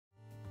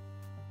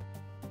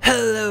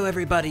Hello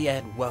everybody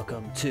and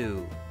welcome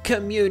to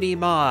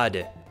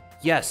Comunimod.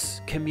 Yes,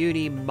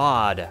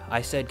 Comunimod.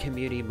 I said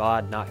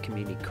Comunimod, not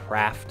Community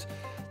Craft.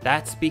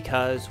 That's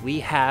because we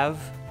have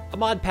a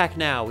mod pack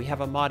now. We have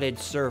a modded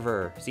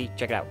server. See,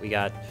 check it out. We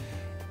got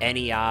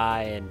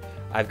NEI and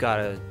I've got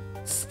a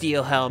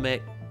steel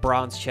helmet,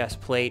 bronze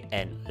chest plate,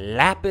 and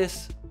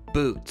lapis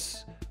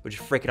boots, which is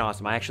freaking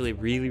awesome. I actually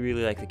really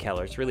like the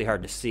color. It's really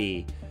hard to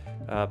see.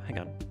 Hang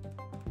on.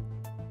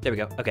 There we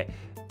go. Okay.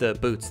 The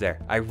boots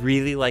there. I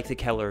really like the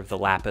color of the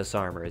lapis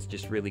armor. It's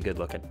just really good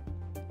looking.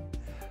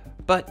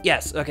 But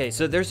yes, okay,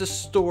 so there's a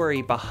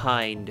story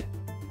behind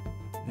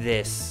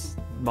this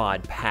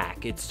mod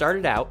pack. It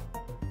started out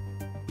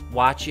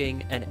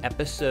watching an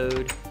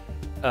episode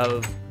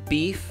of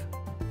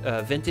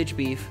Vintage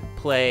Beef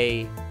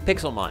play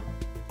Pixelmon.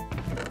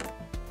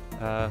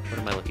 What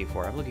am I looking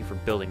for? I'm looking for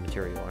building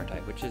material, aren't I?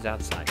 Which is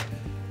outside.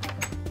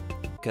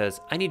 Because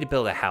I need to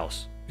build a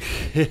house.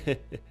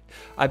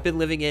 I've been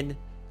living in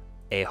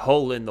a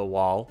hole in the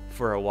wall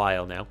for a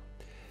while now.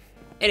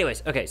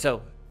 Anyways, okay,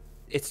 so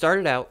it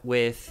started out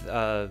with,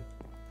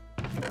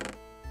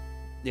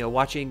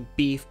 watching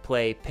Beef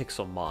play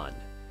Pixelmon.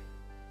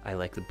 I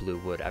like the blue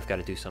wood. I've got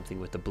to do something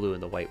with the blue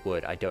and the white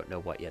wood. I don't know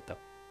what yet, though.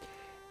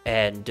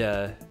 And,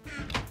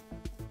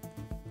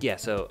 yeah,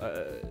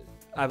 so,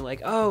 I'm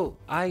like, oh,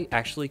 I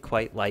actually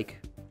quite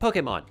like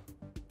Pokemon.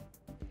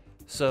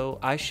 So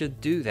I should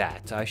do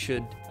that. I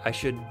should,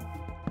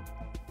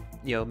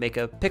 make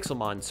a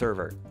Pixelmon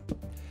server.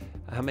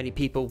 How many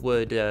people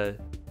would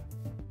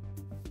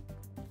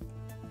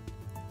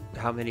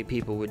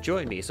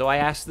join me? So I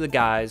asked the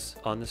guys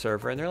on the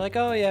server, and they're like,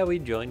 oh yeah, we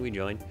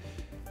join.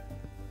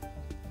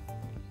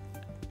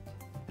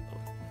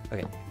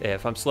 Okay,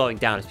 if I'm slowing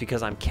down, it's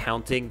because I'm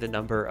counting the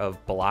number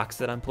of blocks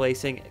that I'm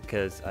placing,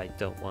 because I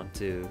don't want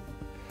to...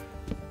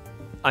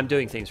 I'm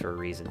doing things for a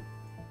reason.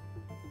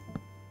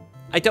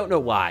 I don't know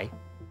why.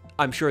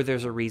 I'm sure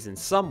there's a reason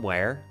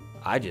somewhere.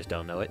 I just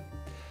don't know it.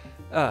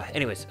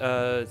 Anyways,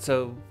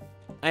 so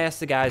I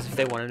asked the guys if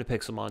they wanted a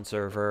Pixelmon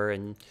server,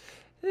 and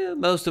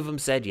most of them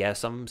said yes,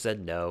 some of them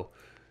said no.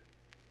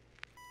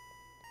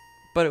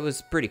 But it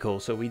was pretty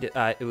cool, so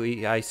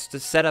I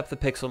set up the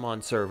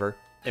Pixelmon server,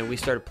 and we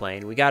started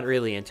playing. We got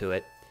really into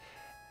it,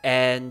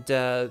 and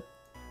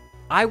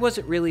I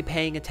wasn't really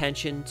paying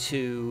attention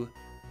to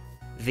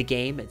the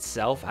game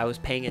itself. I was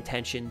paying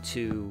attention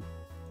to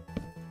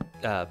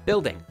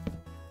building.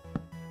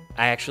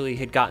 I actually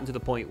had gotten to the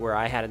point where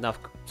I had enough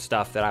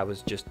stuff that I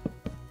was just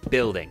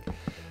building.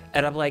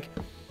 And I'm like,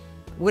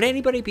 would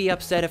anybody be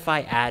upset if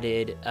I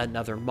added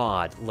another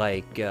mod,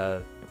 like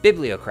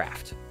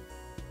Bibliocraft?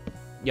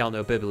 Y'all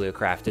know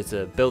Bibliocraft. It's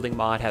a building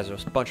mod, has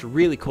a bunch of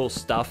really cool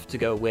stuff to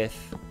go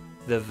with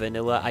the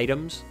vanilla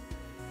items.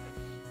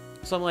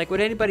 So I'm like,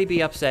 would anybody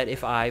be upset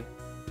if I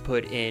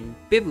put in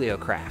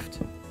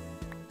Bibliocraft?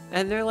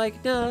 And they're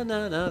like, no,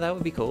 that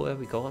would be cool,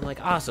 I'm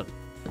like, awesome.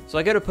 So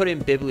I go to put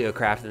in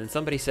Bibliocraft, and then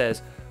somebody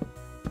says,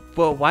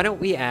 well, why don't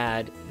we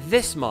add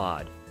this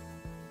mod?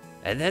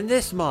 And then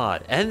this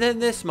mod, and then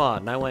this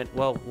mod. And I went,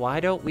 well, why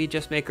don't we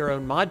just make our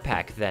own mod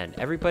pack then?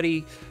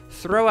 Everybody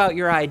throw out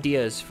your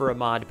ideas for a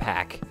mod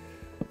pack.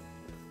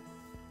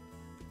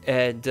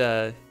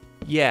 And,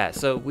 yeah,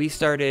 so we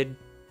started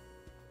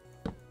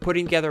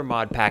putting together a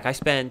mod pack. I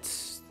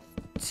spent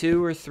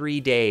 2 or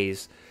 3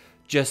 days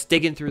just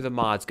digging through the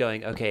mods,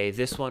 going, okay,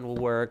 this one will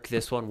work,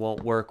 this one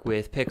won't work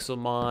with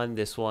Pixelmon,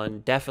 this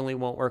one definitely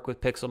won't work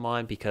with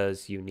Pixelmon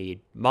because you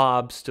need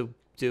mobs to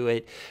do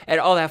it,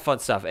 and all that fun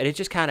stuff. And it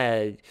just kind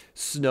of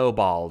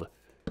snowballed.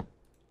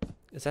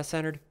 Is that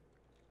centered?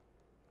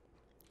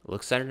 It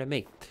looks centered to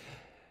me.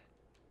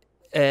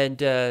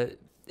 And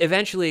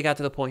eventually it got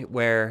to the point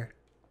where,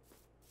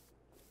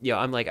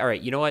 I'm like, all right,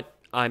 you know what?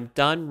 I'm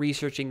done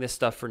researching this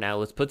stuff for now.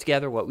 Let's put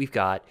together what we've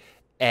got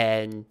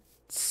and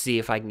see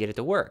if I can get it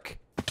to work.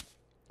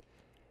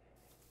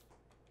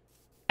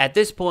 At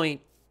this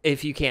point,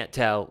 if you can't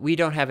tell, we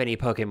don't have any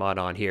Pokemon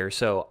on here,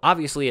 so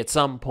obviously at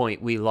some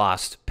point we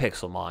lost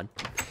Pixelmon.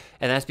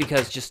 And that's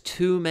because just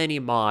too many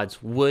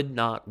mods would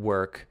not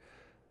work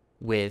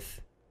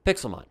with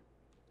Pixelmon.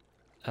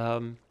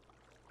 What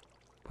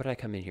did I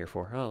come in here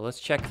for? Oh, let's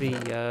check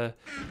the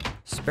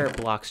spare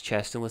blocks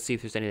chest, and let's see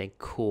if there's anything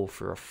cool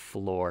for a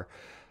floor.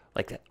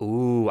 Like that.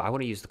 Ooh, I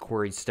want to use the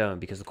quarried stone,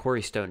 because the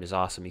quarried stone is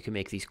awesome. You can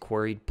make these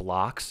quarried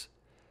blocks,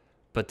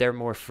 but they're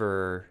more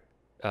for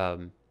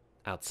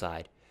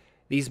outside.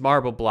 These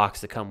marble blocks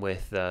that come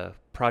with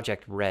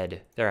Project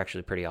Red, they're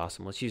actually pretty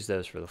awesome. Let's use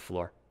those for the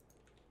floor.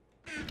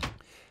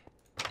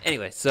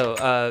 Anyway,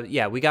 so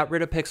yeah, we got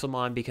rid of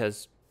Pixelmon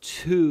because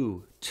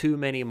too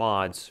many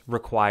mods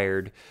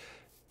required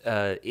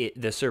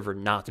the server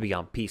not to be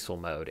on peaceful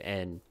mode,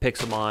 and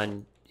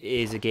Pixelmon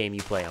is a game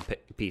you play on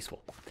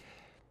peaceful.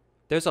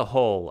 There's a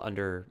hole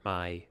under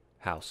my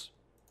house.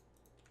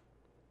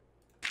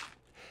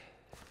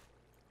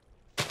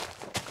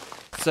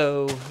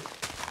 So,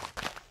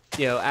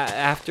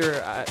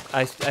 after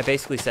I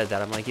basically said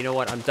that, I'm like, you know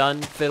what? I'm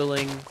done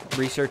fiddling,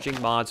 researching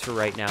mods for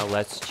right now.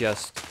 Let's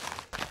just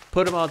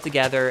put them all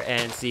together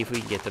and see if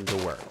we can get them to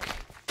work.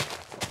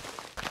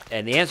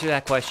 And the answer to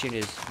that question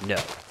is no.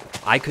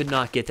 I could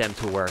not get them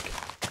to work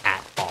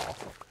at all.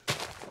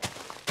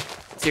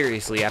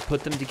 Seriously, I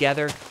put them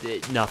together,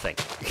 nothing.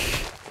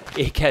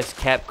 It just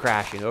kept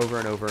crashing over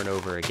and over and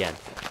over again.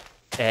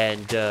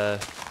 And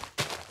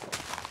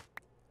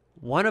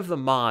one of the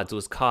mods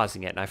was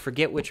causing it, and I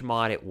forget which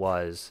mod it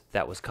was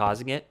that was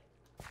causing it.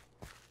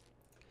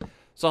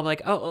 So I'm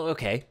like, oh,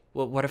 okay,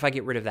 well, what if I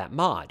get rid of that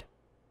mod?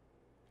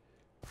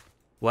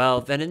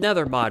 Well, then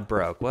another mod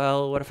broke.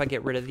 Well, what if I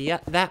get rid of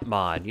that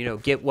mod? You know,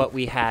 get what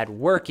we had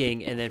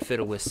working and then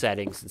fiddle with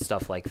settings and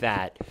stuff like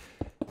that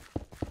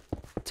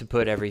to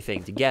put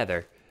everything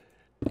together.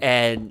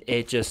 And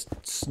it just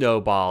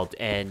snowballed,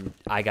 and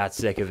I got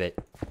sick of it.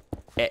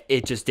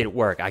 It just didn't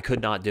work. I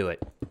could not do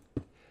it.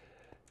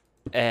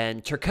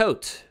 And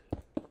Turcotte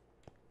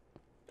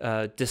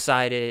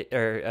decided,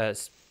 or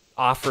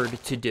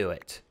offered to do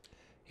it.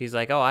 He's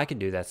like, oh, I can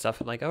do that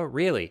stuff. I'm like, oh,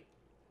 really?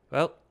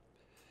 Well,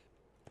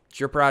 it's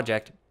your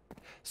project.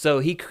 So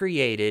he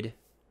created,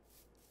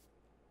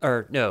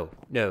 or no,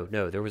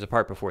 there was a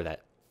part before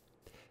that.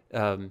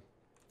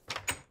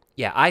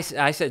 Yeah, I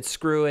said,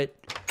 screw it.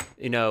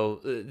 You know,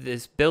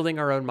 this building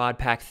our own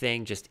Modpack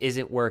thing just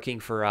isn't working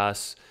for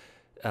us.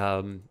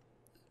 You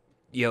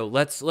know,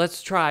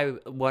 let's try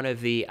one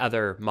of the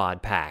other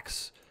mod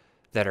packs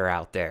that are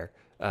out there.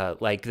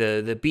 Like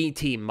the B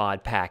Team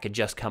mod pack had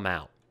just come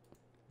out.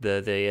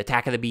 The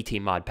Attack of the B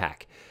Team mod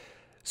pack.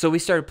 So we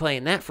started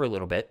playing that for a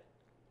little bit.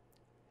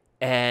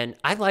 And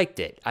I liked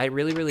it. I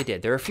really, really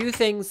did. There are a few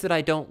things that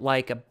I don't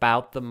like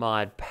about the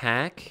mod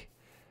pack.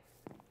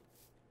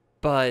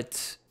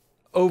 But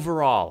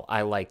overall,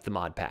 I like the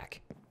mod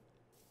pack.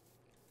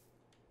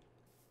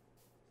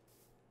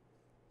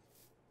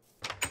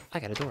 I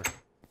got a door.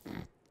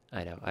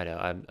 I know.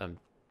 I'm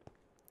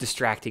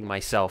distracting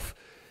myself.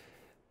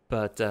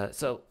 But,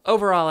 so,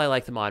 overall, I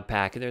like the mod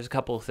pack. And there's a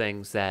couple of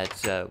things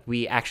that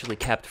we actually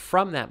kept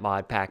from that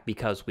mod pack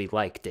because we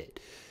liked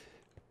it.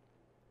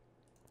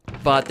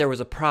 But there was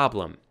a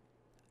problem.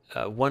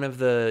 One of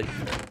the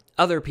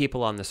other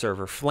people on the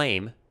server,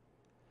 Flame...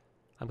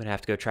 I'm going to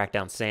have to go track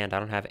down sand. I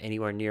don't have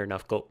anywhere near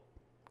enough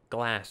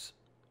glass.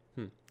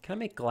 Can I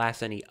make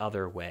glass any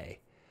other way?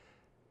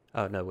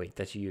 Oh, no, wait.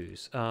 That's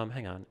use.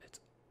 Hang on. It's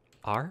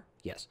R?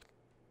 Yes.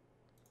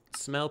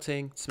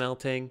 Smelting.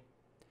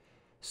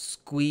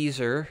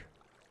 Squeezer.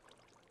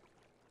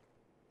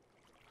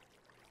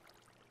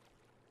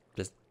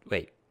 Just,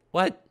 wait.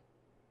 What?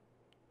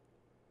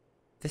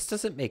 This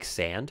doesn't make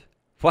sand.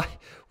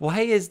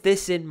 Why is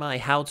this in my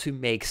how to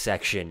make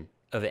section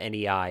of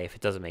NEI if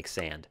it doesn't make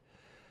sand?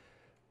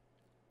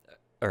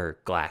 Or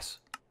glass.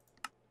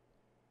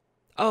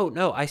 Oh,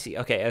 no, I see.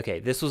 Okay.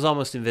 This was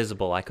almost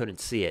invisible. I couldn't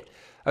see it.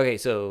 Okay,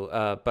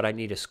 so, but I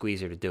need a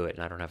squeezer to do it,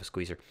 and I don't have a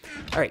squeezer.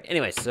 All right,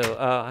 anyway, so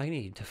I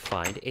need to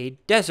find a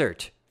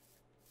desert.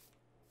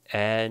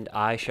 And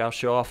I shall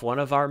show off one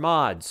of our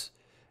mods.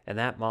 And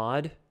that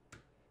mod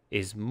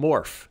is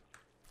Morph.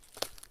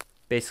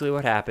 Basically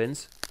what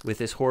happens with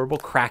this horrible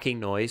cracking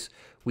noise,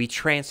 we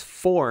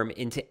transform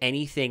into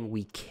anything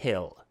we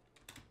kill.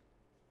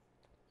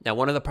 Now,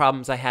 one of the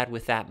problems I had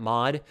with that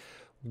mod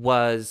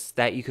was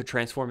that you could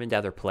transform into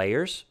other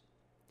players.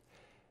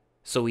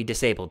 So we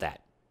disabled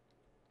that.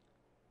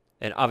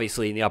 And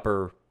obviously in the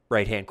upper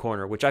right-hand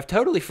corner, which I've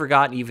totally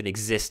forgotten even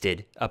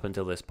existed up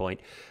until this point,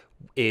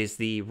 is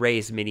the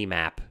Ray's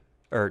minimap.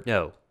 Or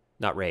no,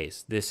 not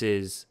Ray's. This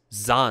is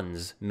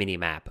Zon's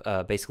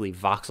minimap. Basically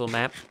voxel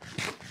map.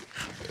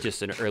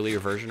 Just an earlier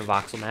version of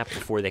voxel map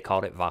before they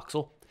called it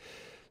voxel.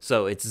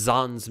 So it's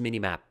Zon's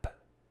minimap.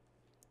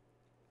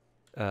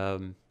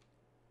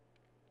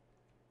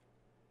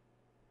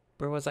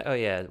 Where was I? Oh,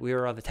 yeah, we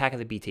were on the Attack of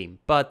the B Team.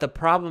 But the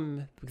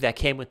problem that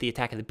came with the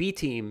Attack of the B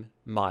Team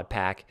mod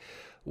pack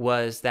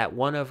was that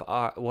one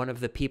of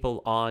the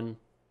people on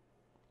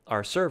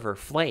our server,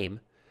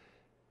 Flame,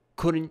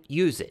 couldn't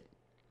use it.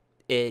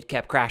 It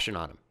kept crashing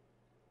on him.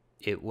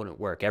 It wouldn't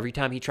work. Every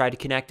time he tried to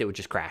connect, it would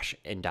just crash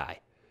and die.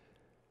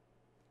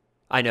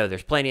 I know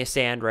there's plenty of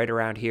sand right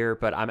around here,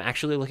 but I'm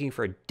actually looking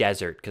for a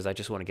desert because I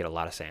just want to get a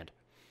lot of sand.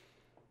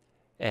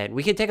 And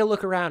we can take a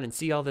look around and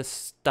see all this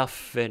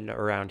stuff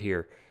around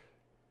here.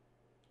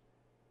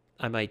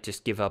 I might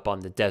just give up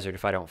on the desert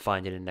if I don't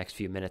find it in the next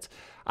few minutes.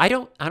 I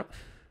don't...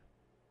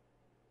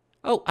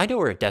 Oh, I know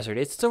where a desert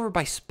is. It's over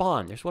by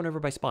Spawn. There's one over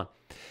by Spawn.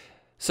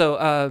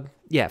 So,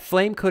 yeah,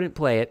 Flame couldn't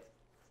play it.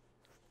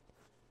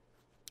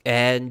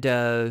 And,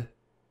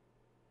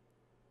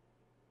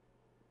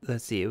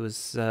 let's see, it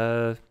was,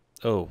 I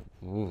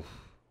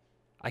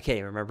can't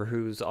even remember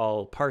who's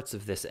all parts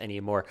of this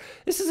anymore.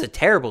 This is a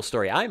terrible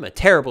story. I'm a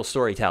terrible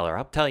storyteller.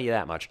 I'll tell you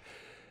that much.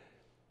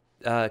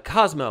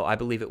 Cosmo, I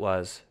believe it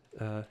was.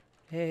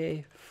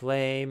 Hey,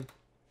 Flame.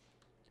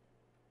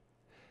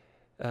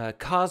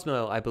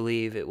 Cosmo, I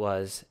believe it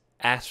was,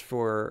 asked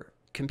for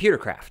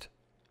Computercraft.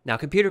 Now,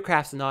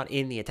 Computercraft's not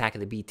in the Attack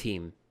of the B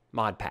Team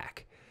mod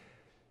pack.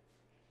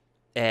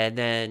 And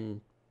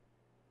then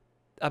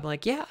I'm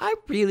like, yeah, I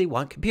really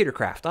want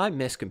Computercraft. I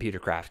miss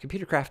Computercraft.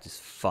 Computercraft is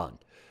fun.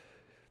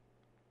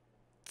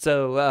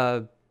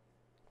 So,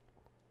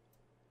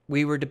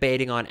 we were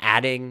debating on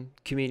adding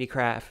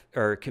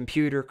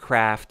computer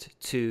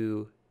craft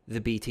to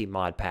the BT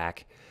mod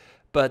pack.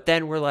 But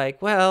then we're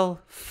like, well,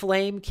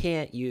 Flame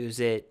can't use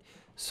it,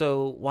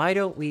 so why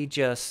don't we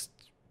just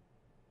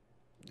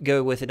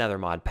go with another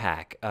mod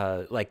pack,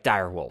 like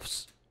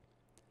Direwolf's.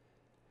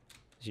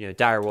 You know,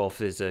 Direwolf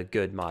is a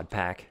good mod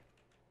pack.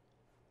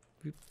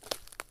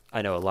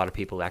 I know a lot of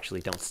people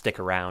actually don't stick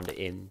around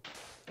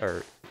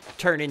or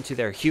turn into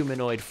their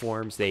humanoid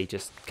forms. They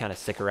just kind of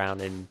stick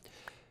around and...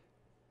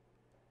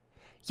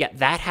 Yeah,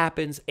 that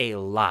happens a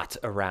lot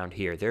around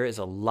here. There is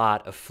a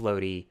lot of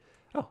floaty...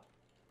 Oh,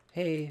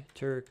 hey,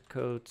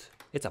 Turcoat.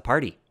 It's a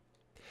party.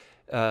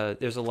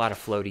 There's a lot of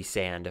floaty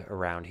sand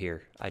around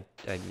here. I'm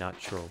not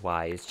sure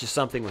why. It's just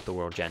something with the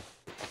world gen.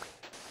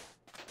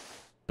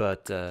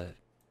 But,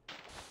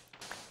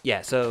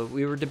 yeah, so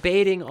we were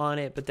debating on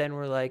it, but then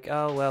we're like,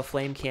 oh, well,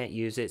 Flame can't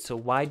use it, so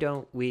why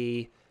don't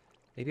we...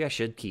 Maybe I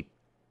should keep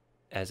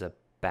as a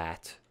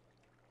bat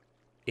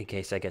in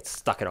case I get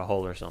stuck in a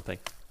hole or something.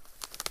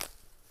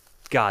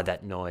 God,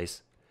 that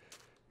noise.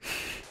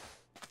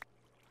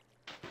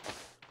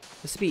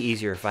 This would be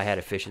easier if I had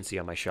efficiency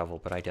on my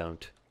shovel, but I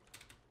don't.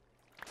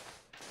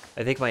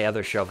 I think my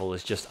other shovel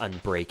is just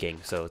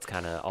unbreaking, so it's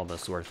kind of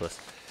almost worthless.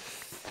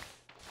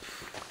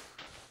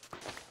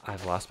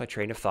 I've lost my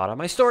train of thought on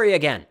my story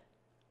again.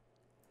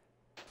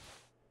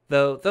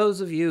 Though,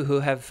 those of you who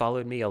have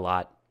followed me a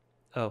lot...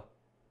 Oh.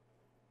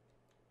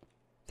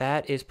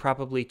 That is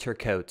probably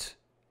Turcoat.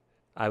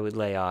 I would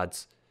lay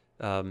odds.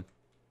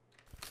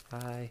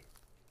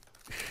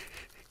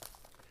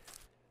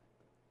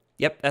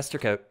 Yep, that's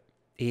Turcoat.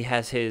 He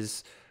has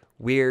his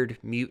weird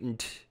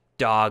mutant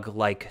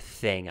dog-like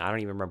thing. I don't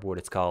even remember what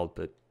it's called,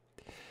 but...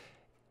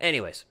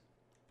 Anyways.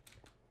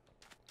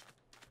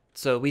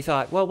 So we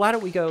thought, well, why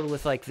don't we go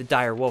with, like, the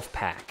Dire Wolf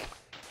pack?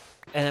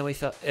 And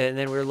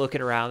then we were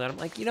looking around, and I'm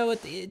like, you know what?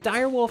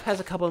 Dire Wolf has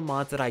a couple of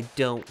mods that I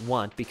don't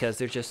want because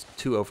they're just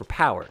too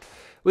overpowered.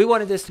 We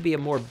wanted this to be a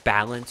more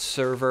balanced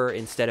server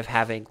instead of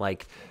having,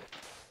 like,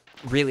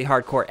 really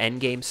hardcore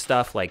endgame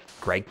stuff like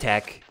Greg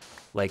Tech,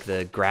 like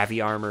the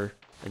Gravi armor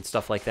and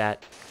stuff like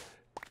that.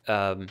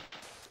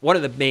 One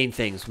of the main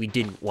things we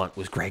didn't want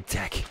was Greg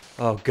Tech.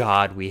 Oh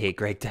God, we hate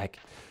Greg Tech.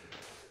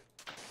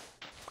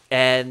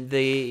 And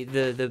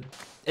the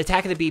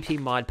Attack of the BP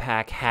mod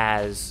pack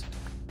has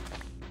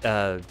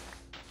I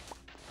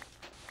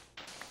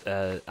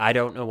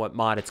don't know what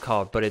mod it's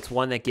called, but it's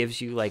one that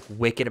gives you like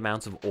wicked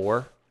amounts of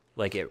ore.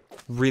 Like it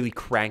really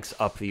cranks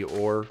up the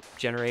ore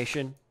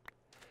generation.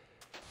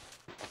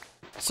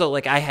 So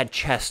like I had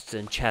chests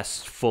and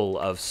chests full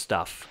of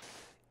stuff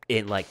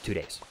in like 2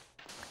 days.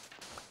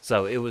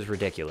 So it was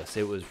ridiculous.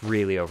 It was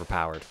really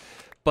overpowered.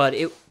 But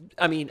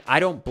I mean, I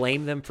don't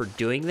blame them for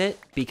doing it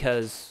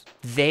because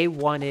they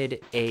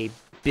wanted a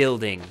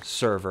building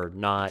server,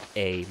 not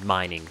a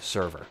mining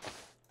server.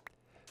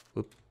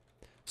 Oop.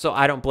 So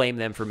I don't blame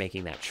them for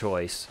making that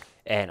choice.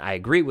 And I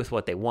agree with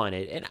what they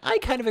wanted. And I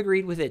kind of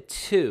agreed with it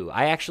too.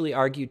 I actually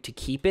argued to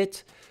keep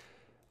it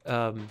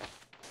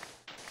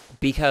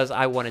because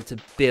I wanted to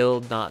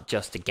build, not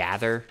just to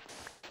gather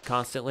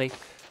constantly.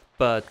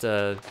 But,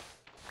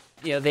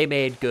 you know, they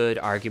made good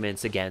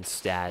arguments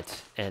against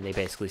that. And they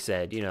basically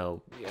said, you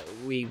know,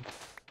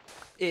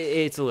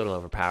 it's a little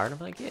overpowered. I'm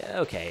like,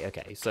 yeah,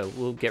 okay. So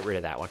we'll get rid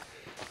of that one.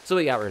 So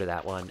we got rid of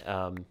that one.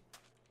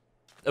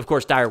 Of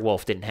course, Dire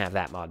Wolf didn't have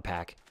that mod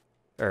pack.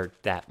 Or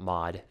that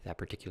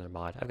particular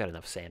mod. I've got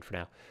enough sand for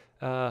now.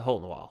 Hole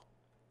in the wall.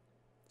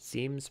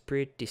 Seems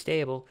pretty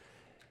stable.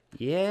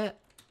 Yeah,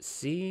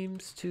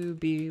 seems to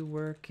be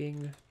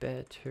working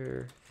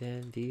better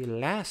than the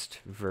last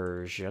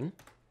version.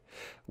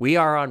 We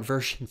are on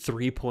version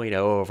 3.0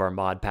 of our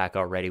mod pack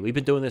already. We've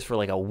been doing this for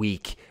like a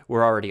week.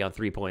 We're already on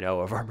 3.0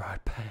 of our mod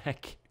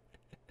pack.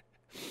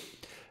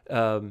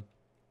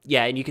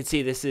 Yeah, and you can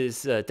see this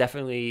is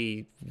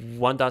definitely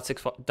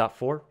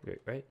 1.6.4,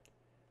 right?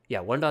 Yeah,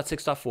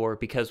 1.6.4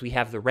 because we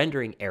have the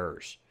rendering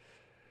errors.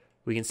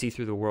 We can see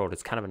through the world.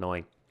 It's kind of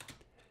annoying.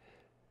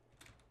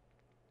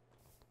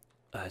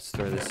 Let's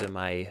throw this in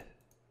my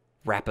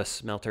Rappa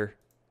smelter.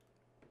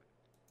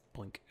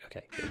 Blink.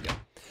 Okay, there we go.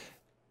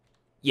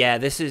 Yeah,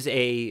 this is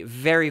a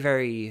very,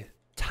 very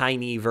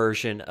tiny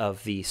version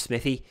of the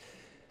smithy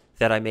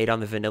that I made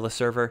on the vanilla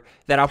server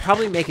that I'll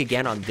probably make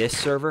again on this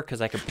server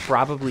because I could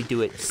probably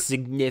do it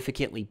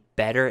significantly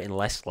better and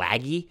less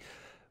laggy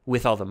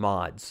with all the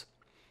mods.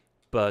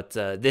 But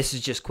this is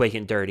just quick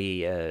and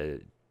dirty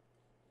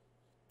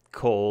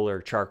coal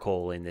or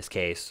charcoal in this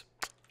case.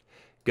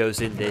 Goes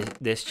in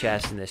this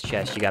chest and this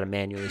chest. You got to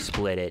manually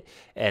split it.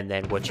 And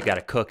then what you got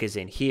to cook is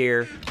in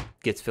here.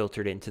 Gets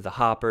filtered into the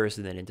hoppers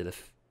and then into the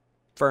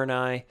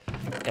furnace.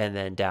 And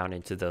then down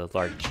into the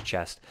large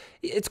chest.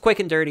 It's quick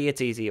and dirty. It's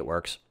easy. It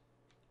works.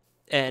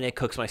 And it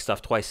cooks my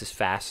stuff twice as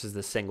fast as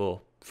the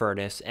single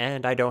furnace.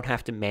 And I don't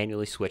have to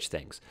manually switch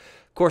things.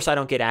 Of course, I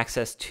don't get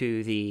access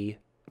to the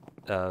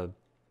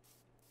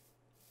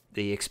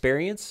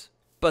experience,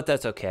 but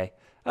that's okay.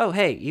 Oh,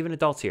 hey, even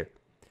Adult's here.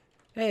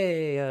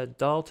 Hey,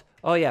 Adult.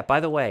 Oh, yeah, by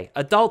the way,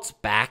 Adult's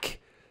back.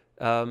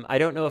 I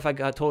don't know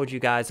if told you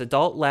guys.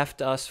 Adult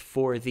left us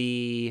for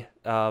the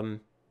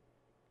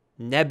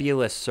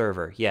Nebulous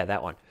server. Yeah,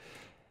 that one.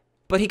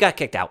 But he got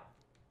kicked out.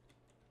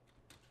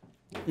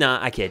 Nah,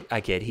 I kid.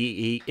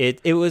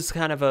 It was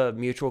kind of a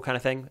mutual kind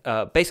of thing.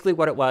 Basically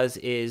what it was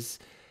is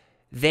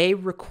they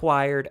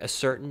required a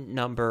certain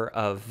number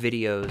of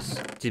videos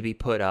to be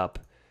put up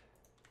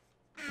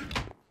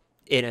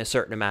in a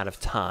certain amount of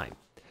time.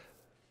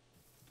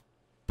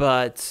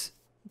 But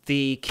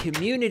the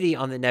community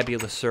on the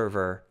Nebula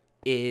server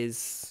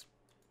is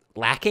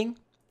lacking.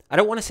 I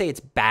don't want to say it's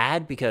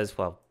bad because,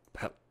 well,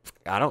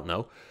 I don't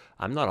know.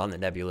 I'm not on the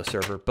Nebula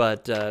server,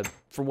 but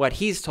from what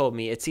he's told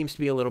me, it seems to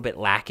be a little bit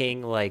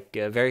lacking. Like,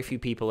 very few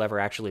people ever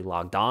actually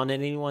logged on at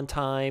any one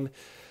time.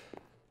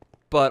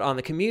 But on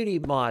the community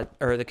mod,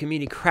 or the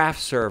community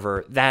craft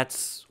server,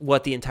 that's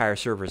what the entire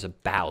server is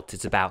about.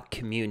 It's about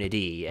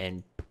community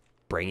and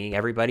bringing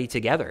everybody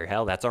together.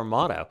 Hell, that's our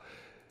motto.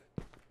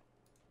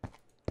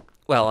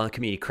 Well, on the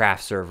community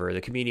craft server,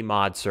 the community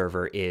mod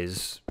server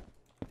is,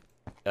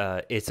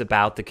 it's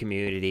about the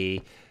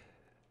community.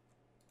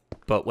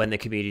 But when the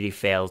community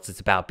fails, it's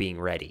about being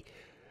ready.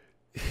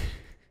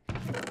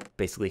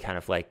 Basically kind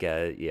of like,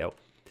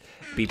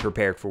 be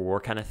prepared for war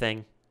kind of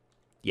thing.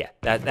 Yeah,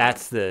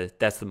 that's the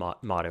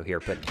motto here.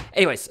 But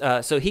anyways,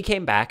 so he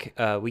came back.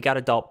 We got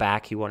Adult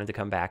back. He wanted to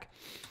come back.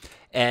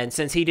 And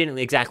since he didn't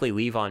exactly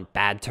leave on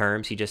bad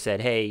terms, he just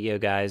said, hey, you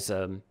guys,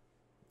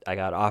 I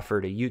got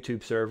offered a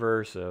YouTube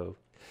server. So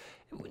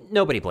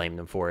nobody blamed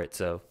him for it.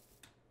 So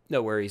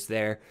no worries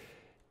there.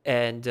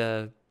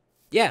 And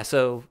yeah,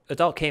 so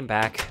Adult came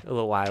back a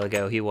little while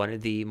ago. He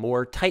wanted the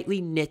more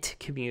tightly knit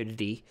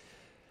community.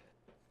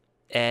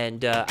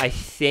 And I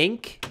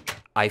think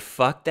I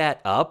fucked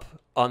that up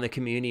on the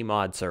community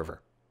mod server.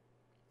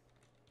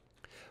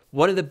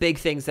 One of the big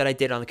things that I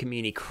did on the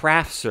community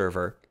craft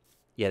server,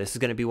 yeah, this is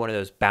going to be one of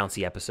those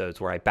bouncy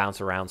episodes where I bounce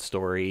around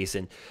stories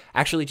and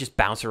actually just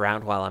bounce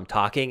around while I'm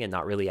talking and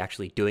not really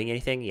actually doing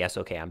anything. Yes,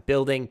 okay, I'm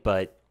building,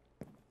 but,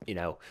 you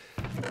know,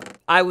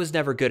 I was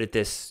never good at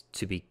this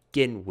to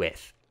begin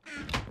with.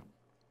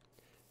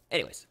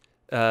 Anyways,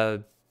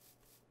 on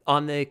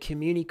the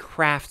community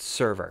craft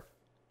server,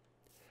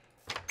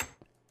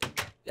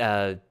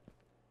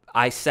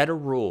 I set a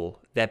rule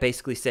that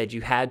basically said you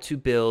had to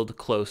build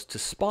close to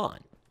spawn.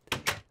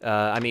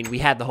 I mean, we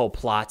had the whole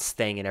plots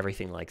thing and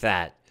everything like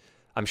that.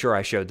 I'm sure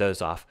I showed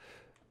those off.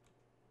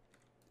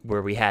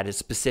 Where we had a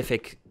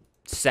specific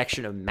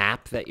section of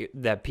map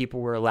that people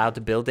were allowed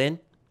to build in.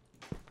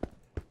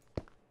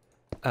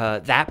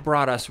 That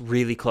brought us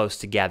really close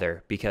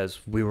together because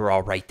we were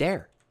all right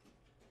there.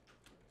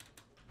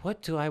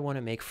 What do I want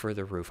to make for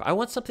the roof? I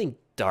want something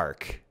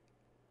dark.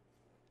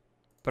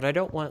 But I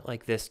don't want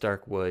like this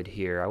dark wood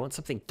here. I want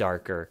something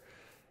darker.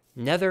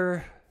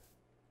 Nether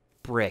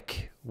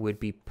brick would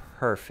be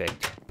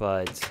perfect,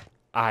 but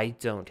I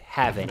don't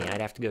have any. I'd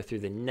have to go through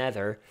the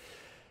nether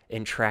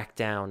and track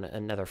down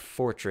another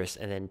fortress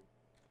and then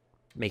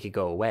make it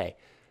go away.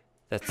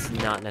 That's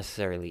not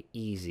necessarily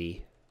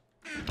easy.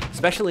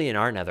 Especially in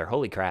our nether.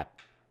 Holy crap.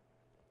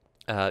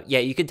 Yeah,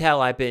 you can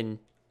tell I've been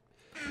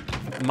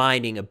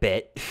mining a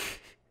bit.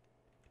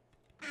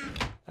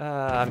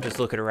 I'm just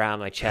looking around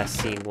my chest,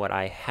 seeing what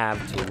I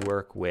have to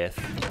work with.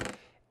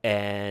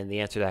 And the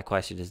answer to that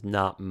question is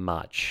not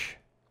much.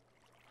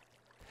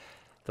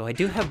 Though I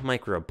do have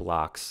micro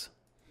blocks.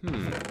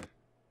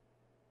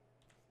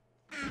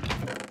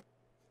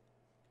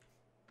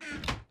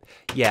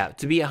 Yeah,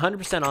 to be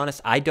 100%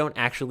 honest, I don't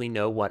actually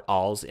know what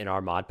all's in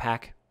our mod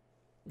pack.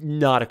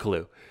 Not a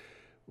clue.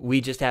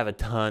 We just have a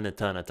ton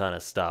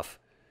of stuff.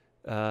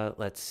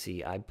 Let's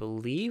see. I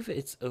believe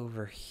it's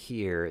over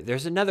here.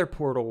 There's another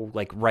portal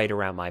like right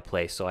around my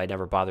place, so I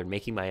never bothered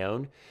making my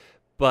own.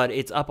 But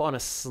it's up on a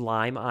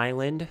slime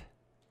island.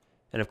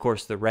 And of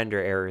course, the render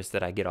errors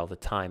that I get all the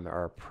time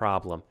are a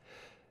problem.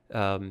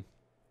 Come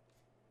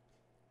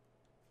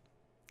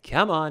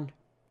on.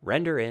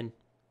 Render in.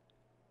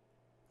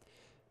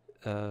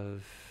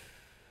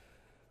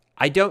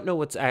 I don't know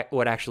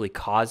what actually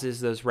causes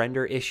those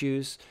render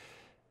issues.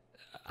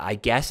 I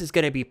guess it's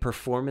going to be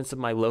performance of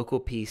my local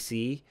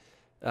PC.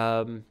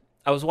 I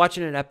was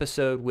watching an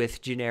episode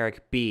with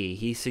Generic B.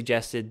 He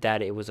suggested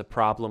that it was a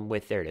problem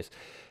with, there it is,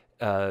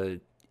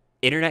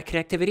 internet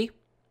connectivity,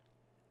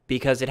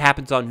 because it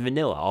happens on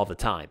vanilla all the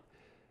time.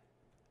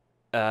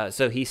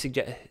 So he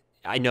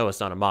I know it's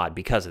not a mod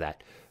because of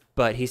that,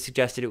 but he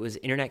suggested it was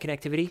internet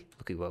connectivity.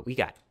 Look at what we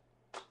got.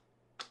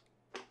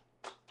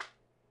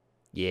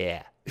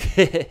 Yeah.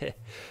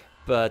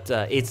 But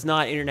it's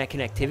not internet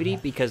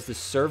connectivity because the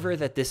server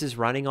that this is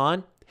running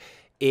on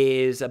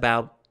is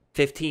about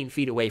 15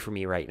 feet away from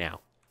me right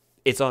now.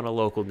 It's on a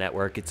local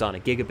network. It's on a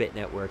gigabit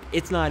network.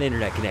 It's not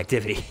internet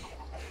connectivity.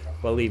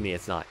 Believe me,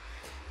 it's not.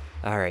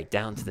 All right,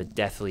 down to the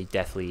deathly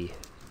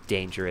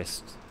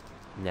dangerous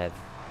nether.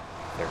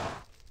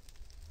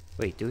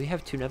 Wait, do we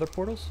have 2 nether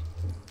portals?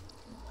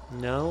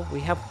 No,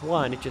 we have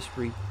one. It just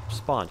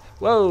respawned.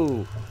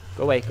 Whoa!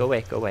 Go away, go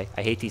away, go away.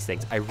 I hate these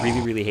things. I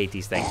really hate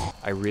these things.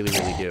 I really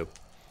do.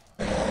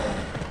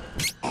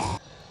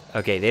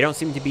 Okay, they don't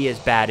seem to be as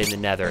bad in the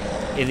nether.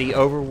 In the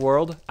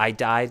overworld, I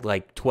died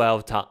like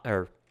 12 times,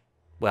 or,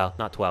 well,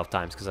 not 12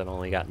 times because I've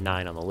only got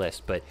 9 on the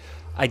list, but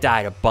I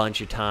died a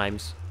bunch of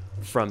times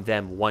from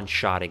them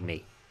one-shotting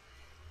me.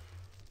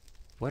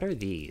 What are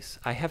these?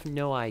 I have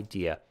no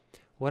idea.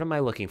 What am I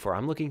looking for?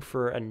 I'm looking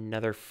for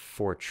another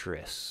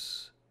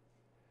fortress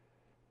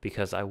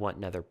because I want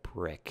nether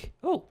brick.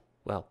 Oh,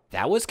 well,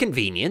 that was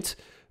convenient.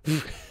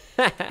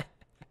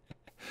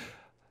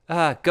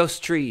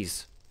 Ghost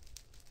trees.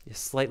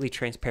 Slightly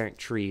transparent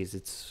trees.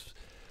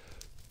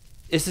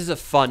 This is a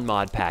fun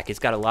mod pack. It's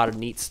got a lot of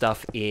neat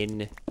stuff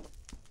in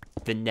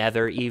the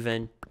nether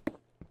even.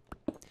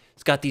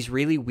 It's got these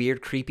really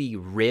weird, creepy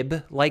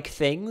rib-like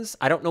things.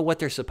 I don't know what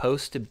they're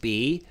supposed to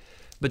be,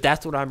 but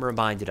that's what I'm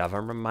reminded of.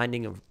 I'm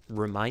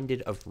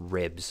reminded of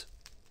ribs.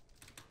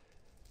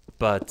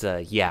 But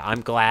yeah,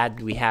 I'm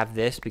glad we have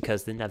this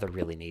because the nether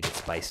really needed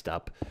spiced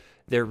up.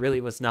 There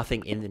really was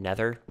nothing in the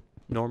nether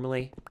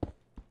normally.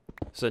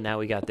 So now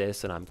we got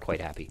this, and I'm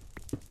quite happy.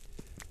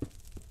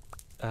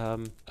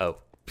 Oh.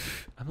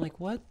 I'm like,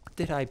 what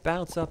did I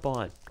bounce up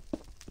on?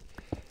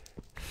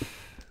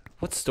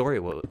 What story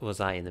was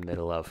I in the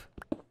middle of?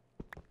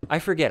 I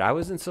forget. I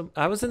was in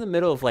the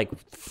middle of like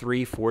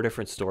 3-4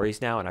 different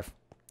stories now, and I've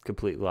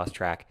completely lost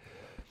track.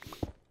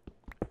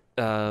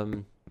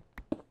 Let's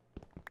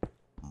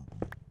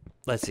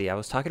see. I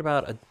was talking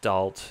about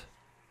adult,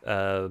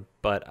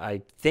 but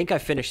I think I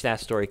finished that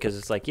story because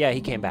it's like, yeah,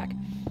 he came back.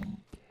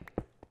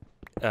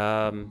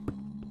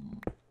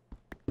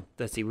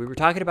 Let's see. We were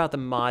talking about the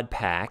mod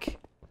pack.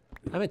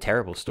 I'm a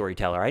terrible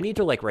storyteller. I need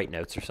to like write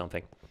notes or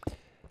something.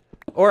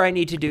 Or I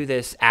need to do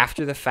this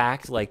after the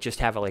fact, like just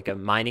have like a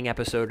mining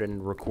episode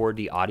and record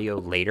the audio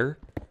later.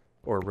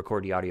 Or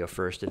record the audio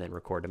first and then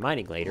record the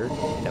mining later.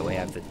 That way I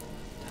have the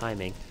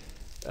timing.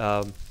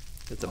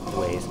 It's a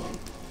blaze.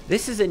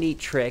 This is a neat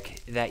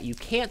trick that you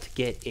can't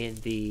get in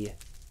the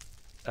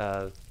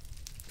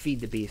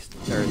Feed the Beast,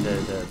 or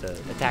the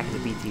Attack of the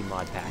BT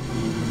mod pack.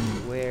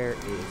 Where is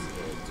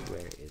it?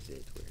 Where is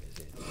it? Where is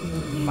it?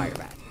 Fire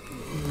bat.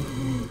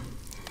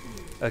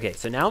 Okay,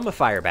 so now I'm a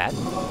fire bat,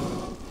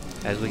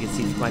 as we can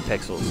see from my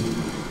pixels.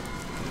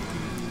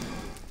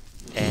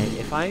 And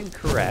if I'm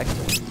correct...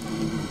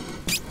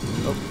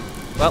 Oh,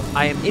 well,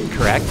 I am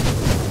incorrect,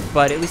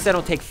 but at least I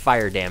don't take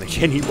fire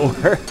damage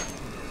anymore.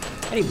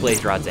 I need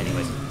blaze rods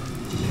anyways.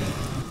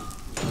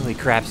 Holy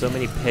crap, so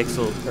many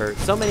pixels, or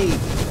so many...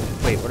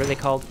 Wait, what are they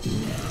called?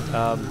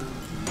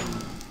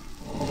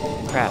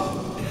 Crap.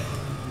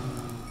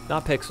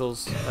 Not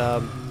pixels.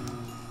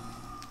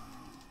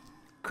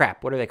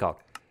 Crap, what are they called?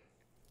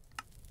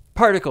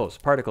 Particles.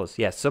 Particles,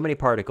 yes, so many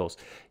particles.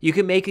 You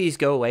can make these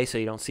go away so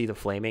you don't see the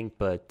flaming,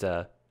 but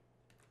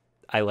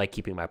I like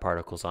keeping my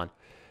particles on.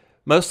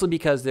 Mostly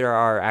because there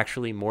are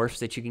actually morphs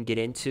that you can get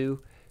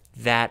into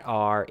that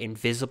are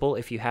invisible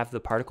if you have the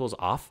particles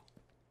off.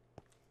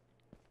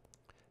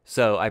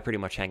 So I pretty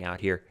much hang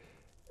out here.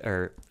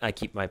 Or I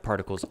keep my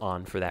particles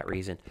on for that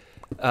reason.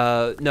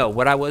 No,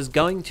 what I was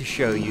going to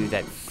show you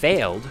that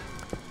failed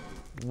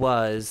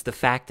was the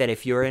fact that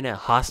if you're in a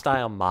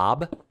hostile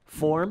mob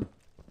form,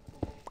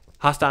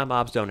 hostile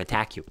mobs don't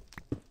attack you.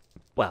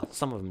 Well,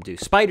 some of them do.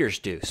 Spiders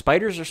do.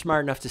 Spiders are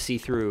smart enough to see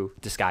through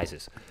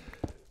disguises.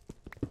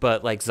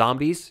 But like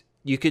zombies,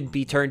 you could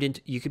be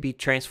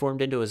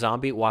transformed into a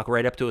zombie, walk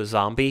right up to a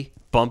zombie,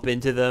 bump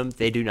into them,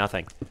 they do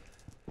nothing.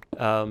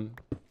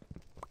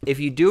 If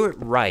you do it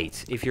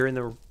right, if you're in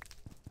the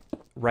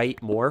right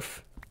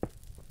morph,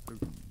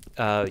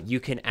 you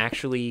can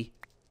actually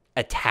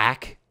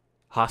attack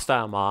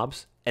hostile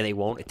mobs and they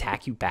won't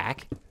attack you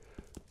back.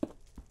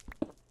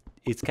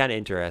 It's kind of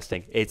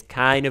interesting. It's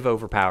kind of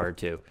overpowered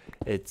too.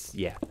 It's,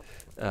 yeah.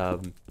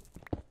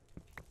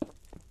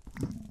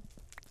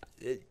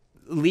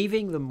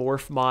 Leaving the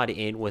morph mod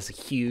in was a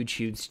huge,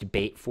 huge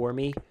debate for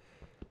me.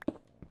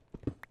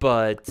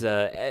 But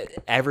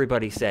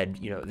everybody said,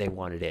 you know, they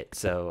wanted it.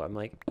 So I'm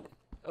like,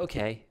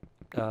 okay.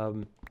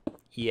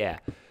 Yeah.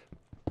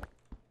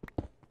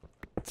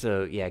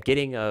 So, yeah,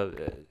 getting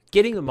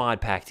the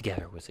mod pack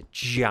together was a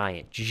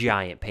giant,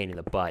 giant pain in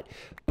the butt.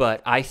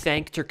 But I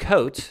thanked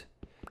Turcotte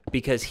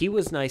because he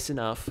was nice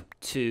enough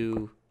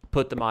to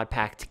put the mod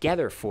pack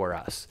together for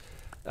us.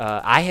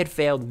 I had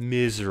failed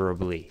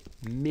miserably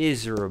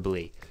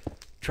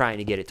trying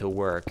to get it to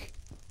work.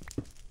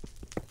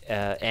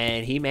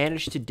 And he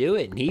managed to do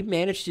it. And he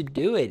managed to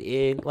do it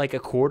in like a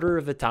quarter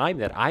of the time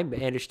that I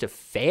managed to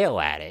fail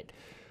at it.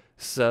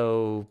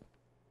 So,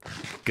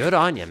 good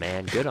on you,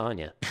 man. Good on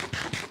you.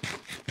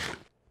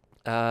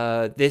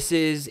 This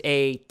is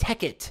a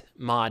Tekkit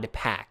mod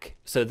pack.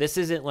 So this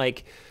isn't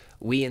like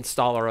we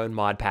install our own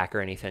mod pack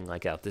or anything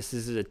like that. This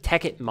is a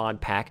Tekkit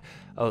mod pack.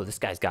 Oh, this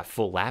guy's got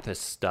full lapis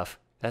stuff.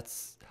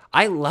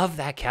 I love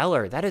that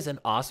color. That is an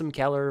awesome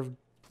color.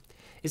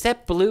 Is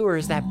that blue or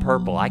is that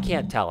purple? I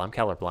can't tell. I'm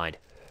colorblind.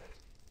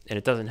 And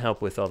it doesn't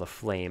help with all the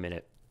flame in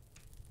it.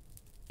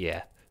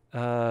 Yeah.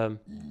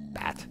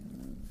 Bat.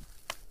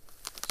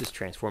 Just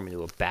transform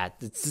into a bat.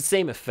 It's the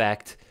same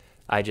effect.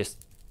 I just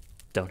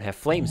don't have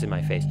flames in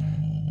my face.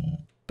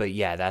 But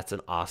yeah, that's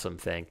an awesome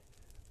thing.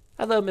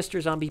 Hello,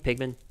 Mr. Zombie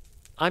Pigman.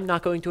 I'm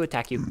not going to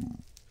attack you.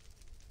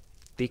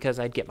 Because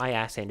I'd get my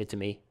ass handed to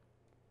me.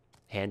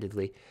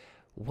 Handedly.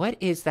 What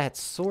is that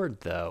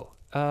sword, though?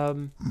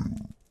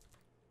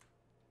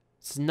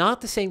 It's not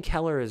the same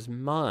color as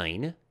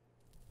mine.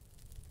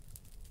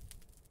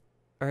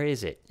 Or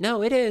is it?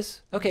 No, it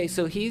is. Okay,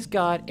 so he's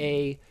got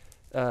a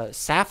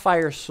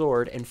sapphire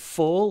sword and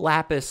full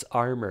lapis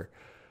armor.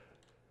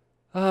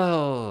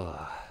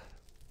 Oh.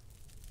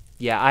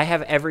 Yeah, I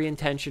have every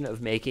intention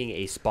of making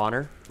a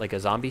spawner, like a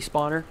zombie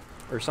spawner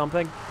or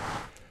something.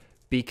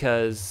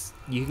 Because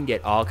you can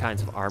get all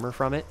kinds of armor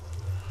from it.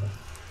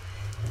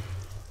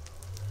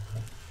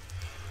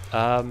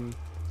 I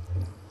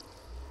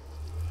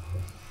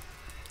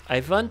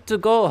want to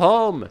go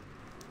home.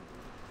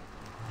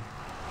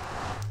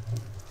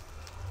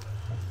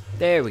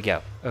 There we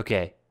go.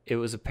 Okay. It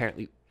was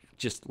apparently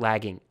just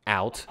lagging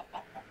out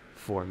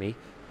for me.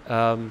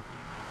 That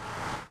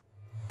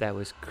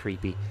was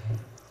creepy.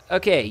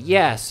 Okay,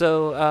 yeah,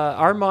 so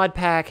our mod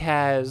pack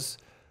has...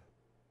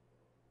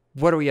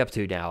 What are we up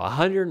to now?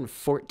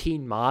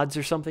 114 mods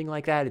or something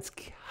like that. It's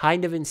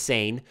kind of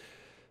insane.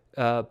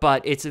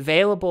 But it's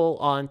available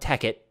on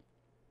Tekkit.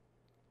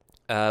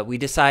 We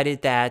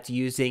decided that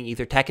using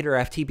either Tekkit or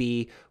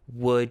FTB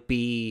would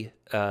be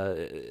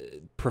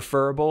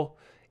preferable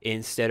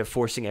instead of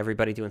forcing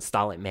everybody to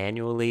install it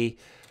manually.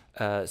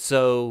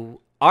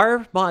 So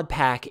our mod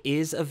pack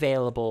is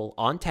available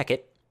on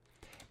Tekkit.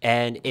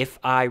 And if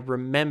I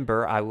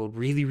remember, I will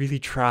really, really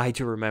try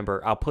to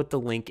remember. I'll put the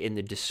link in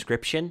the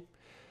description.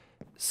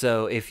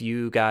 So if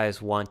you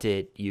guys want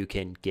it, you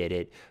can get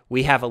it.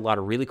 We have a lot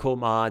of really cool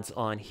mods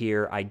on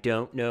here. I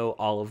don't know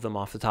all of them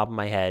off the top of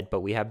my head,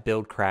 but we have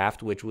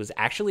Buildcraft, which was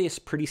actually a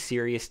pretty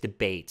serious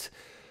debate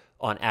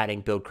on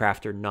adding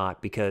Buildcraft or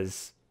not,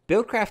 because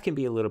Buildcraft can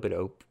be a little bit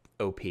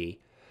OP.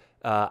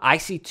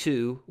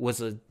 IC2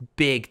 was a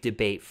big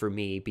debate for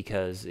me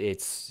because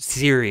it's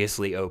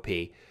seriously OP,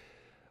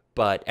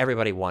 but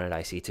everybody wanted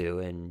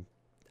IC2, and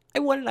I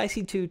wanted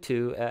IC2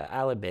 too.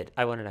 I'll admit,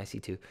 I wanted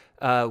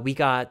IC2. We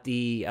got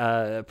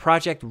the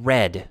Project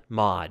Red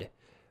mod,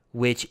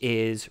 which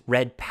is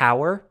Red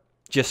Power,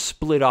 just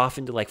split off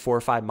into like 4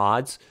 or 5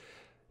 mods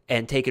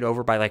and taken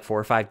over by like 4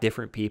 or 5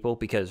 different people,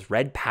 because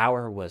Red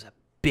Power was a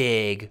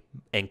big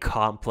and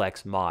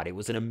complex mod. It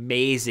was an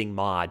amazing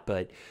mod,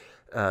 but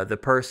the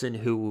person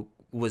who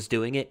was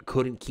doing it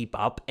couldn't keep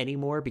up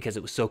anymore because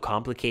it was so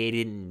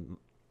complicated, and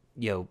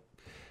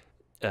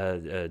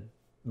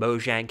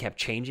Mojang kept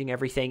changing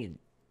everything.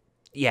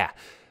 Yeah.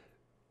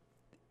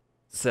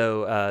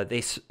 So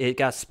it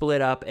got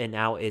split up, and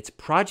now it's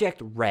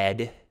Project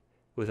Red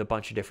with a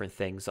bunch of different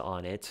things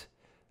on it.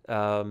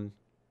 I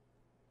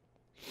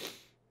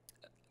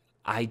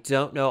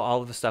don't know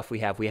all of the stuff we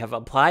have. We have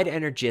Applied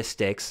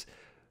Energistics,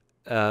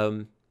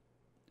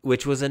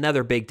 which was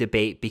another big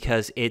debate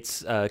because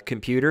it's a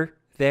computer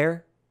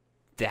there.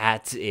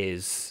 That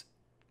is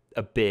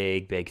a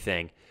big, big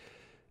thing.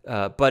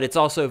 But it's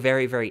also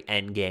very, very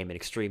endgame and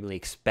extremely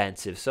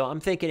expensive. So I'm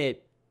thinking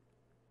it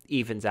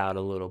evens out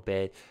a little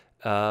bit.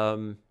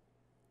 Let's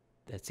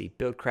see.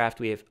 Buildcraft.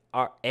 We have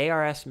ARS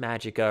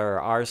Magica or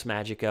Ars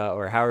Magica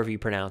or however you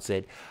pronounce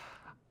it.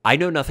 I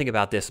know nothing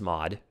about this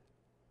mod,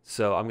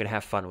 so I'm going to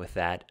have fun with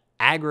that.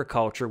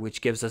 Agriculture,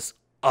 which gives us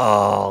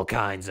all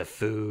kinds of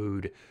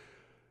food.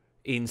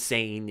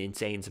 Insane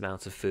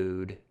amounts of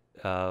food.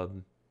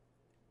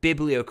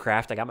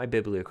 Bibliocraft. I got my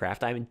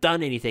Bibliocraft. I haven't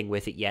done anything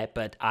with it yet,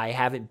 but I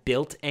haven't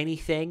built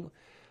anything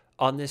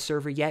on this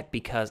server yet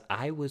because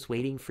I was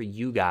waiting for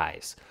you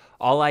guys.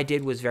 All I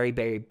did was very,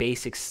 very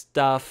basic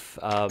stuff.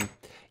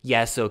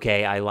 Yes,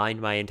 okay, I lined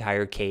my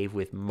entire cave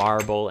with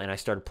marble, and I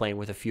started playing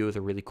with a few of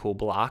the really cool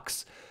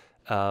blocks.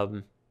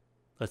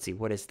 Let's see,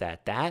 what is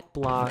that? That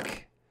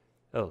block...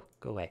 Oh,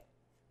 go away.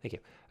 Thank you.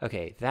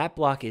 Okay, that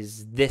block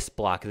is this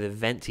block, the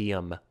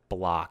Ventium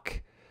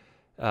block.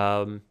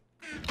 And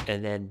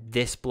then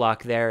this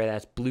block there,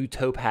 that's blue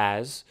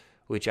topaz,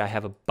 which I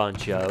have a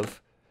bunch of.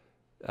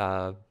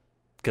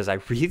 Because I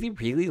really,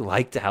 really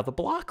liked how the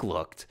block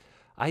looked.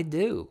 I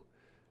do.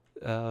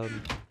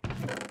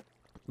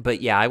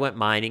 But yeah, I went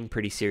mining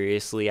pretty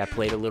seriously. I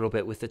played a little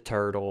bit with the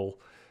turtle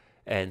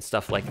and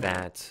stuff like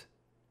that.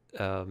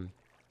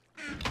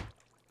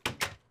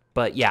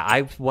 But yeah,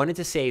 I wanted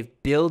to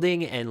save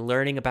building and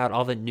learning about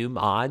all the new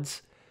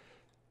mods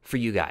for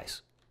you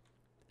guys.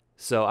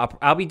 So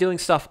I'll be doing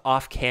stuff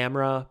off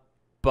camera,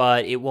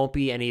 but it won't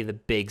be any of the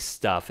big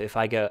stuff. If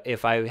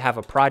I have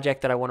a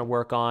project that I want to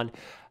work on,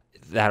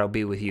 that'll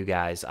be with you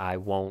guys. I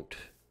won't,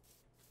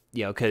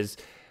 because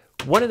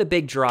one of the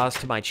big draws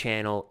to my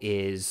channel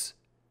is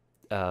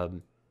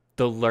the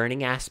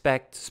learning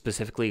aspect,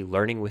 specifically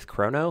learning with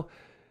Chrono.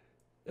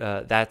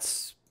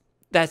 That's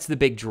the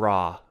big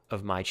draw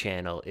of my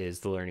channel,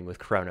 is the learning with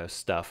Chrono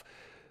stuff.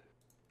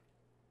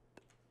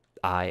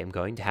 I am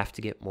going to have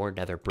to get more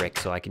nether brick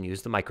so I can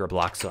use the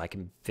microblocks so I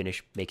can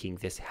finish making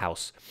this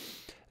house.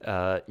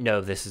 No,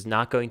 this is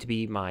not going to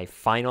be my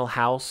final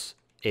house.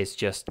 It's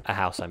just a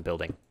house I'm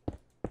building.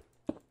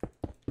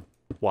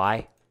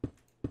 Why?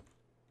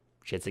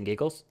 Shits and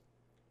giggles?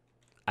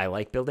 I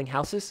like building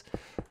houses.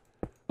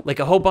 Like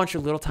a whole bunch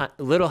of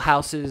little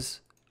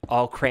houses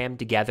all crammed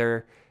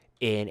together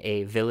in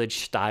a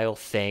village-style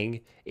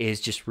thing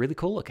is just really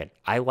cool looking.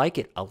 I like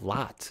it a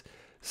lot.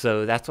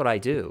 So that's what I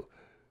do.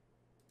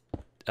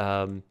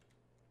 But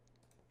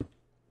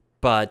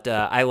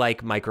I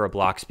like micro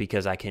blocks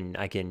because I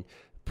can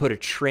put a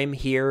trim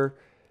here,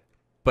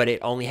 but it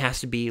only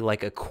has to be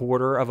like a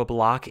quarter of a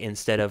block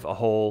instead of a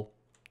whole,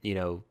 you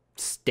know,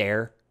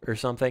 stair or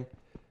something,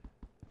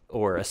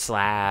 or a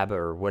slab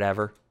or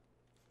whatever.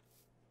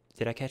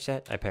 Did I catch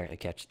that? I apparently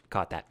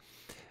caught that.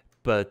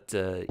 But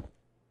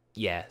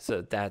yeah,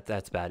 so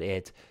that's about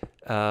it.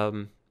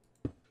 What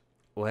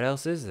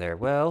else is there?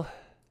 Well,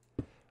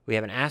 we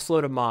have an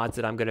assload of mods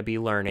that I'm going to be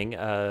learning.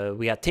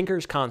 We got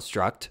Tinker's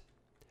Construct,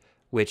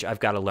 which I've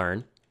got to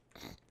learn,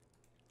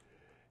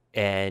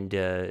 and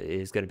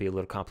is going to be a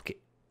little complicated.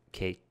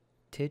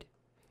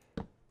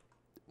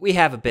 We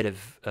have a bit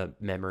of a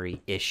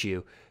memory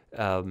issue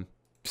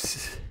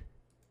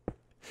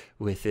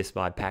with this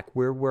mod pack.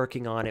 We're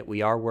working on it.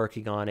 We are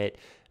working on it,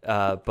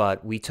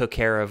 but we took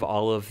care of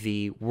all of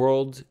the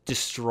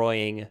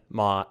world-destroying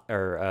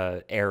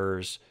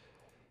errors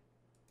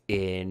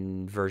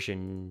in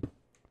version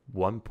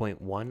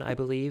 1.1, I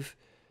believe.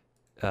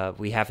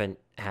 We haven't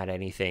had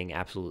anything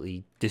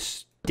absolutely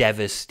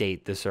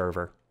devastate the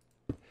server,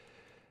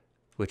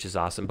 which is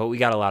awesome. But we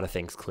got a lot of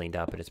things cleaned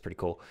up, and it's pretty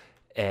cool.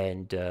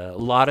 And a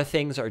lot of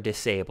things are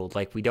disabled.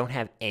 Like, we don't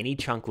have any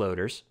chunk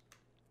loaders.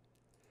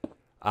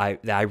 I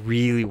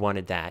really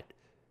wanted that.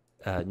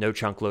 No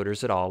chunk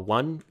loaders at all.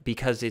 One,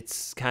 because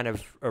it's kind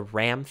of a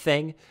RAM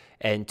thing.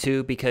 And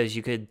two, because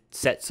you could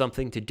set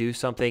something to do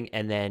something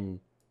and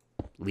then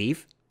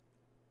leave.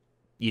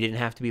 You didn't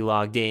have to be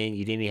logged in.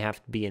 You didn't even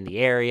have to be in the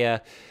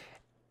area.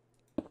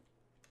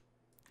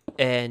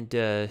 And,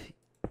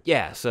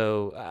 yeah,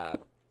 so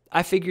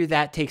I figure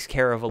that takes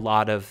care of a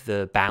lot of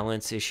the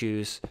balance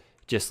issues,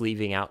 just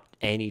leaving out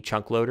any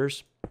chunk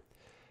loaders.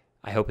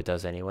 I hope it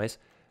does anyways.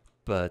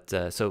 But,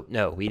 so,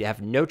 no, we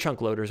have no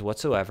chunk loaders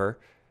whatsoever.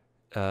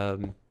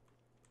 Oh,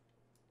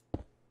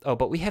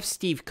 but we have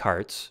Steve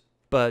Carts.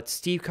 But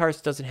Steve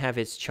Carts doesn't have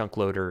its chunk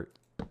loader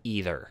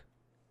either.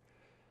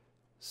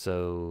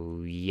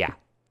 So, yeah.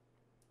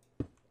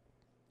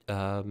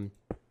 At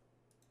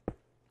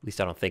least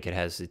I don't think it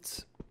has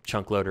its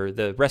chunk loader.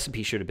 The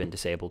recipe should have been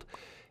disabled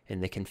in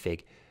the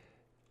config.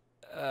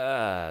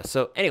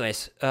 So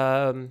anyways,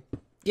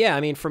 yeah,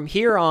 I mean, from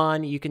here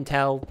on, you can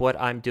tell what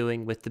I'm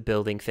doing with the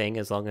building thing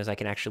as long as I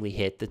can actually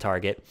hit the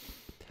target.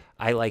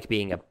 I like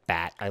being a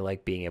bat. I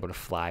like being able to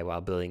fly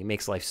while building. It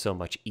makes life so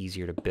much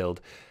easier to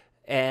build.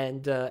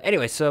 And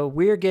anyway, so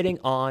we're getting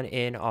on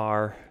in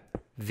our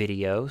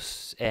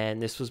videos,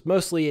 and this was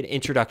mostly an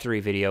introductory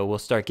video. We'll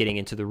start getting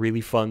into the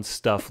really fun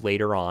stuff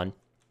later on.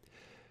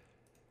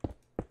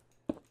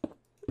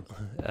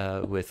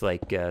 With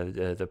like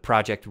the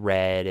Project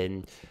Red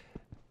and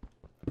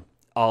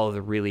all of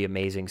the really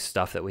amazing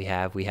stuff that we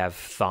have. We have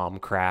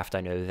Thaumcraft,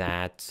 I know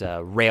that.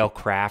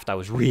 Railcraft, I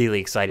was really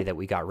excited that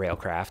we got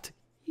Railcraft.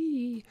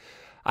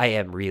 I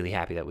am really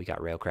happy that we got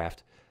Railcraft.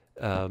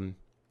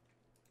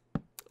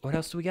 What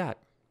else do we got?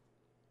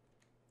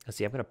 Let's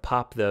see, I'm going to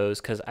pop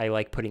those because I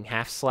like putting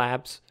half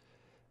slabs,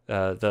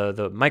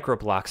 the micro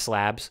block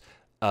slabs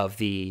of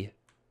the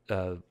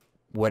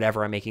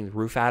whatever I'm making the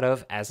roof out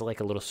of as like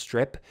a little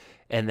strip,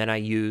 and then I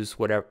use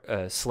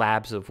whatever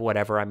slabs of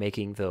whatever I'm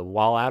making the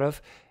wall out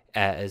of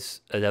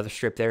as another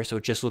strip there, so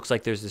it just looks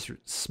like there's this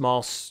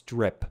small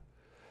strip,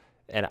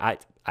 and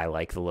I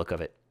like the look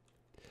of it.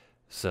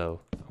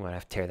 So I'm gonna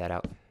have to tear that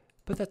out,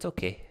 but that's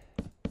okay.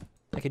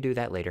 I can do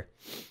that later.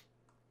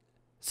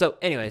 So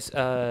anyways,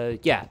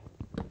 yeah,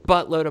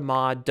 buttload of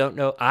mod.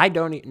 I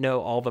don't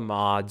know all the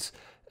mods.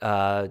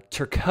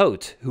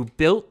 Turcotte, who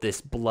built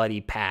this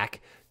bloody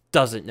pack,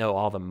 doesn't know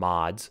all the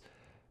mods.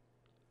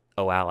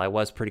 Oh, wow, I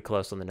was pretty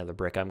close on the nether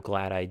brick. I'm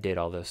glad I did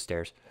all those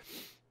stairs.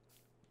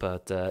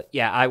 But,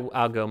 yeah,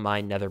 I'll go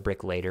mine nether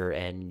brick later,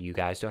 and you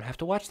guys don't have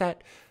to watch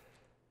that.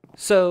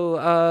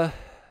 So,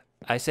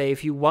 I say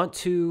if you want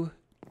to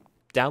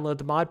download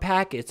the mod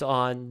pack, it's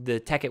on the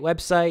Tekkit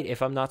website.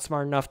 If I'm not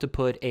smart enough to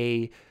put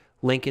a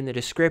link in the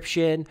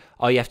description,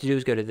 all you have to do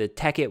is go to the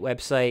Tekkit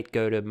website,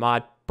 go to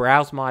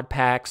browse mod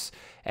packs,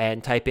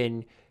 and type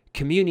in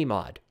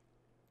Comunimod.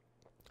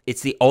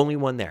 It's the only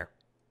one there.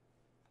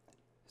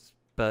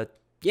 But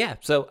yeah,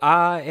 so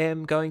I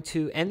am going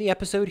to end the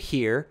episode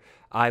here.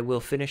 I will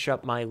finish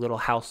up my little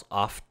house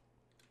off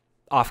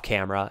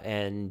camera,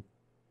 and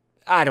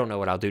I don't know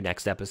what I'll do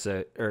next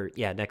episode,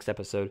 next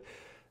episode.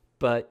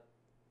 But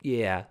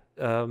yeah,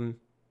 so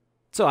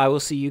I will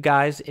see you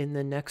guys in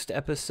the next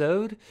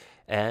episode,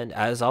 and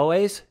as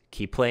always,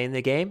 keep playing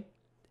the game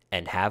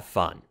and have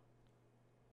fun.